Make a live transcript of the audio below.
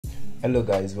Hello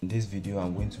guys, in this video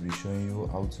I'm going to be showing you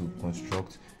how to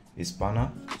construct a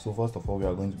spanner. So first of all, we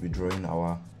are going to be drawing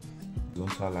our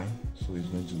horizontal line. So it's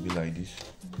going to be like this.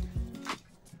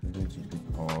 We're going to do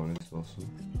our rest also.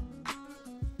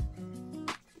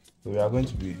 So we are going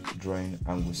to be drawing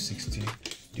angle 60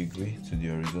 degree to the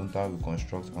horizontal. We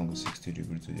construct angle 60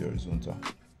 degree to the horizontal.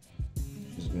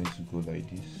 It's going to go like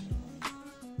this.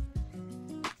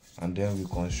 And then we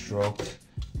construct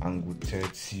angle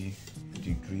 30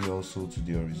 degree also to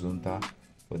the horizontal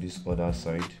for this other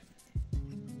side,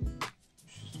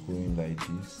 which is going like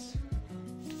this.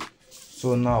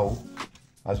 So now,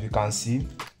 as we can see,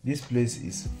 this place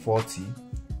is 40.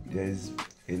 There is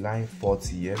a line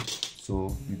 40 here.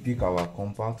 So we pick our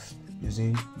compass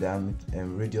using diameter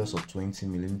radius of 20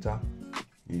 millimeter.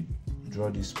 We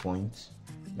draw this point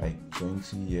like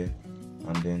 20 here,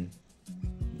 and then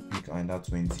we pick another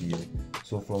 20 here.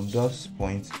 So from this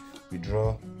point we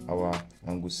draw our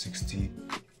angle 60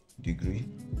 degree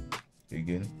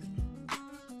again.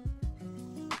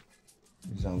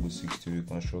 This angle 60, we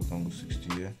construct angle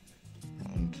 60 here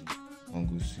and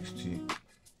angle 60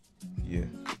 here.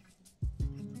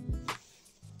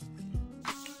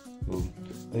 So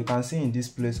you can see in this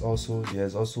place also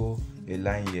there's also a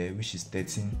line here which is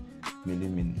 13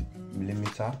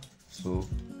 millimeter. So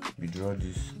we draw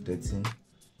this 13,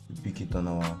 we pick it on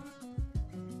our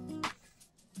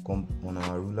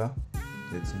ruler,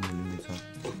 13 millimeter.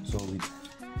 So with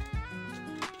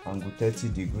angle 30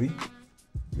 degree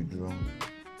we draw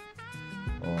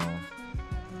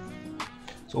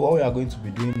so what we are going to be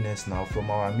doing next now, from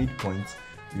our midpoint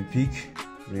we pick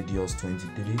radius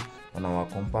 23 on our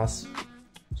compass.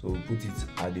 So we put it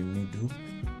at the middle,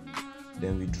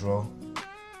 then we draw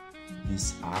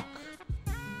this arc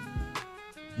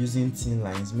using thin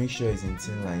lines. Make sure it's in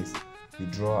thin lines. We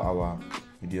draw our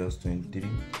radius 23.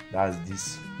 That's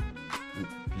this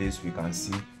place we can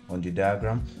see on the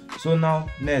diagram. So now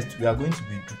next we are going to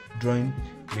be drawing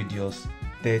radius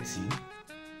 30.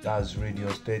 That's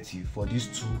radius 30 for these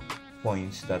 2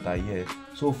 points that are here.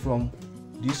 So from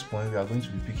this point we are going to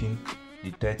be picking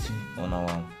the 30 on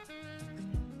our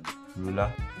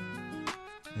ruler.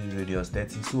 This is radius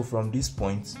 30. So from this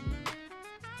point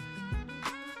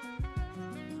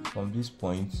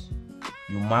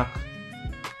you mark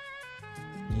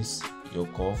this your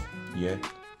curve here,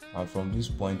 and from this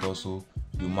point also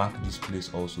you mark this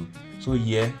place also. So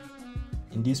here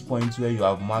in this point where you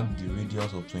have marked the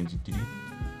radius of 23,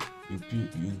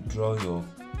 you draw your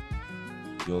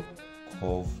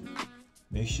curve.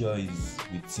 Make sure it's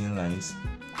with thin lines.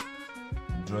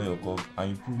 You draw your curve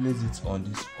and you place it on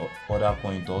this other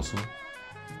point also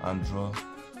and draw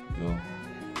your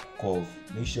curve.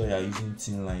 Make sure you are using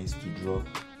thin lines to draw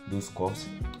those curves.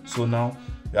 So now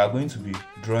we are going to be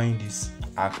drawing this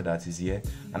arc that is here,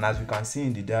 and as we can see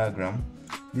in the diagram,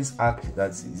 this arc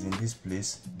that is in this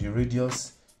place, the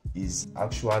radius is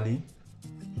actually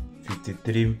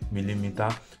 53 millimeter.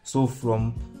 So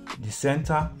from the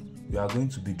center we are going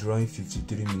to be drawing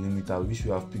 53 millimeter, which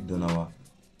we have picked on our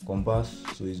compass.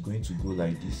 So it's going to go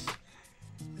like this.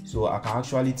 So I can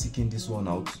actually thicken this one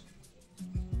out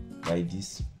like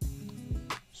this.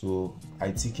 So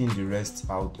I thicken the rest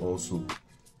out also.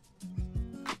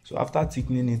 So after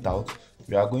thickening it out,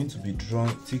 we are going to be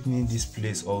thickening this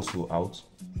place also out.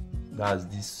 That's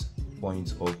this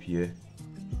point up here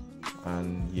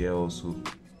and here also.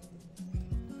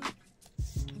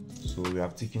 So we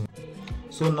have thickened.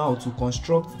 So now to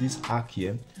construct this arc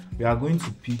here, we are going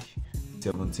to pick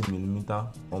 17 millimeter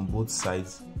on both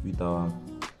sides with our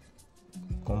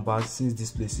compass. Since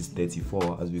this place is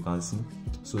 34 as we can see,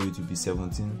 so it will be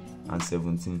 17 and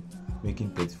 17,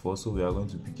 making 34. So we are going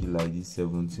to pick it like this,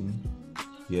 17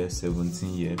 here, 17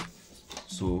 here.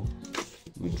 So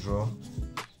we draw,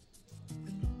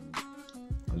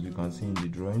 as you can see in the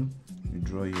drawing, we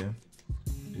draw here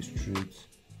the straight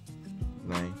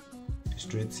line, the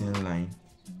straight thin line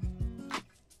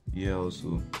here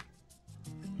also,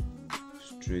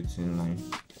 straight thin line.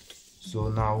 So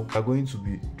now we are going to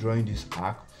be drawing this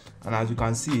arc, and as you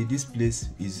can see, this place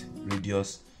is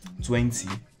radius 20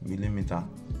 millimeter.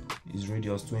 Is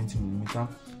radius 20 millimeter.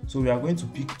 So we are going to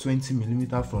pick 20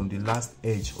 millimeter from the last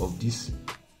edge of this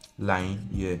line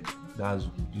here. That's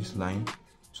this line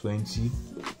 20.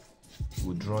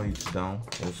 We'll draw it down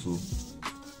also.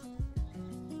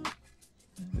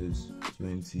 There's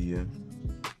 20 here.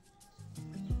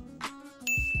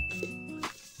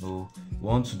 So we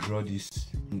want to draw this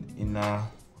inner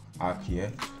arc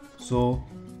here. So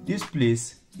this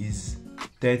place is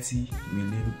 30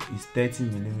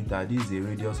 millimeter. This is a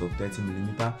radius of 30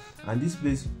 millimeter, and this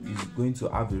place is going to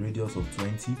have a radius of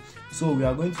 20. So we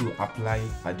are going to apply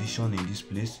addition in this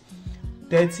place.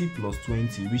 30 plus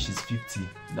 20, which is 50,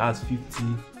 that's 50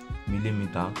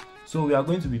 millimeter. So we are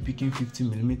going to be picking 50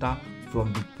 millimeter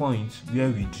from the point where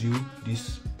we drew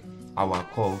this our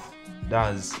curve,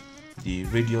 that's the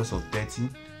radius of 30.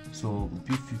 So we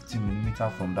pick 50 millimeter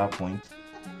from that point.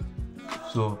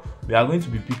 So we are going to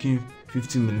be picking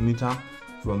 50 millimeter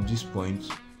from this point.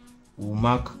 We'll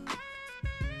mark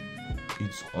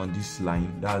it on this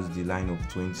line, that's the line of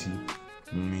 20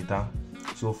 millimeter.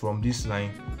 So from this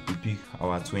line we pick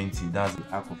our 20, that's the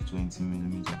arc of 20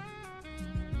 millimeter.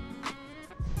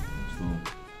 So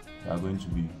we are going to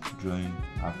be drawing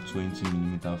arc 20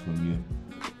 millimeter from here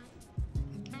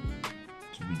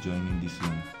to be joining this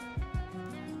line.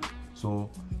 So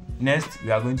next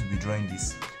we are going to be drawing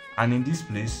this, and in this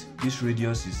place this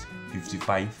radius is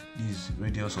 55, this is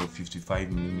radius of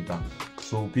 55 millimeter.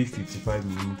 So we'll pick 55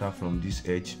 millimeter from this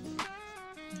edge,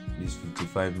 this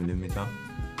 55 millimeter.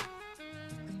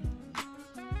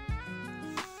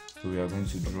 So we are going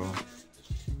to draw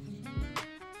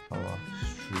our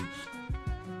straight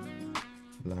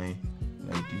line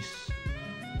like this.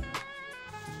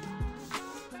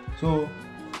 So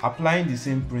applying the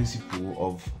same principle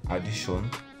of addition,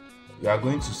 we are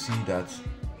going to see that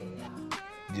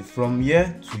from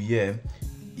here to here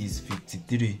is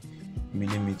 53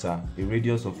 millimeter, a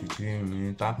radius of 53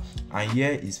 millimeter, and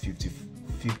here is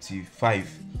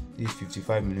 55, this is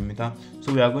 55 millimeter.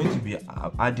 So we are going to be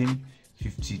adding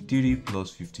 53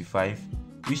 plus 55,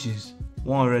 which is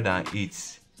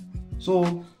 108.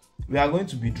 So we are going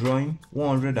to be drawing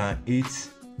 108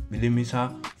 millimeter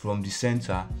from the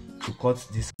center to cut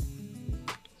this.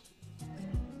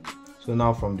 So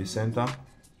now from the center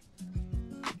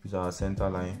is our center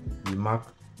line, we mark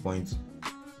point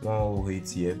 108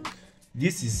 here.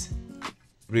 This is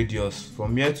radius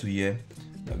from here to here,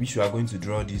 which we are going to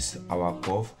draw this our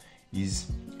curve,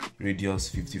 is radius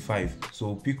 55.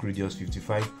 So pick radius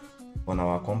 55 on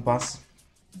our compass.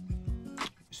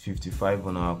 55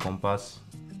 on our compass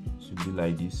should be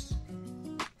like this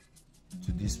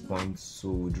to this point. So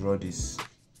we draw this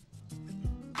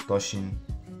touching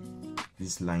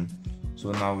this line.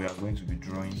 So now we are going to be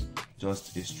drawing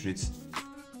just a straight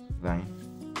line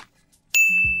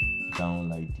down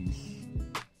like this,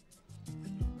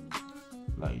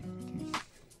 like this,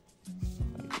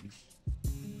 like this.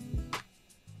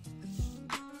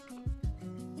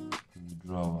 We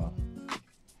draw our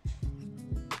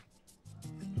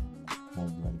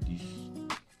curve like this,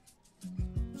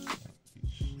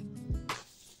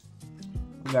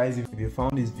 Guys, if you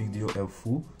found this video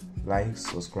helpful, like,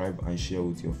 subscribe and share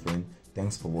with your friend.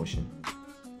 Thanks for watching.